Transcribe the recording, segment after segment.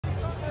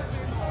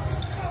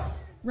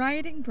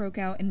Rioting broke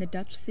out in the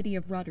Dutch city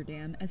of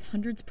Rotterdam as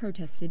hundreds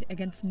protested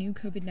against new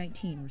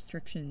COVID-19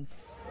 restrictions.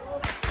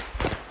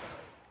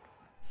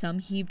 Some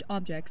heaved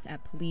objects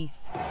at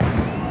police.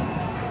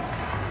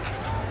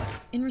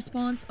 In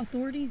response,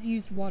 authorities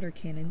used water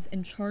cannons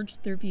and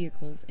charged their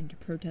vehicles into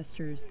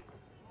protesters.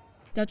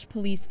 Dutch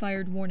police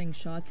fired warning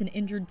shots and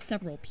injured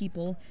several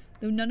people,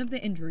 though none of the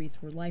injuries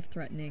were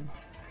life-threatening.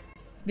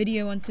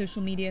 Video on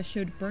social media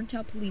showed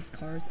burnt-out police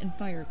cars and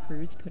fire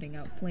crews putting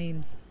out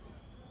flames.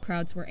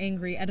 Crowds were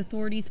angry at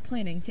authorities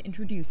planning to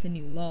introduce a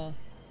new law.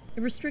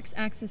 It restricts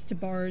access to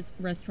bars,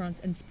 restaurants,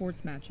 and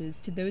sports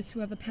matches to those who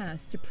have a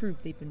pass to prove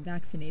they've been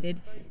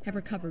vaccinated, have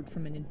recovered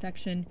from an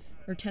infection,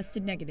 or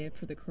tested negative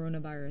for the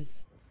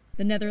coronavirus.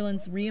 The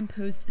Netherlands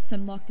reimposed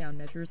some lockdown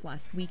measures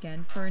last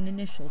weekend for an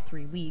initial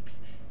 3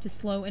 weeks to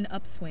slow an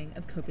upswing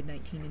of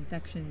COVID-19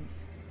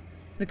 infections.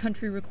 The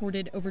country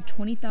recorded over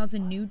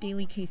 20,000 new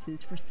daily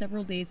cases for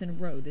several days in a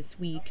row this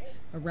week,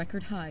 a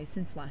record high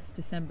since last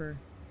December.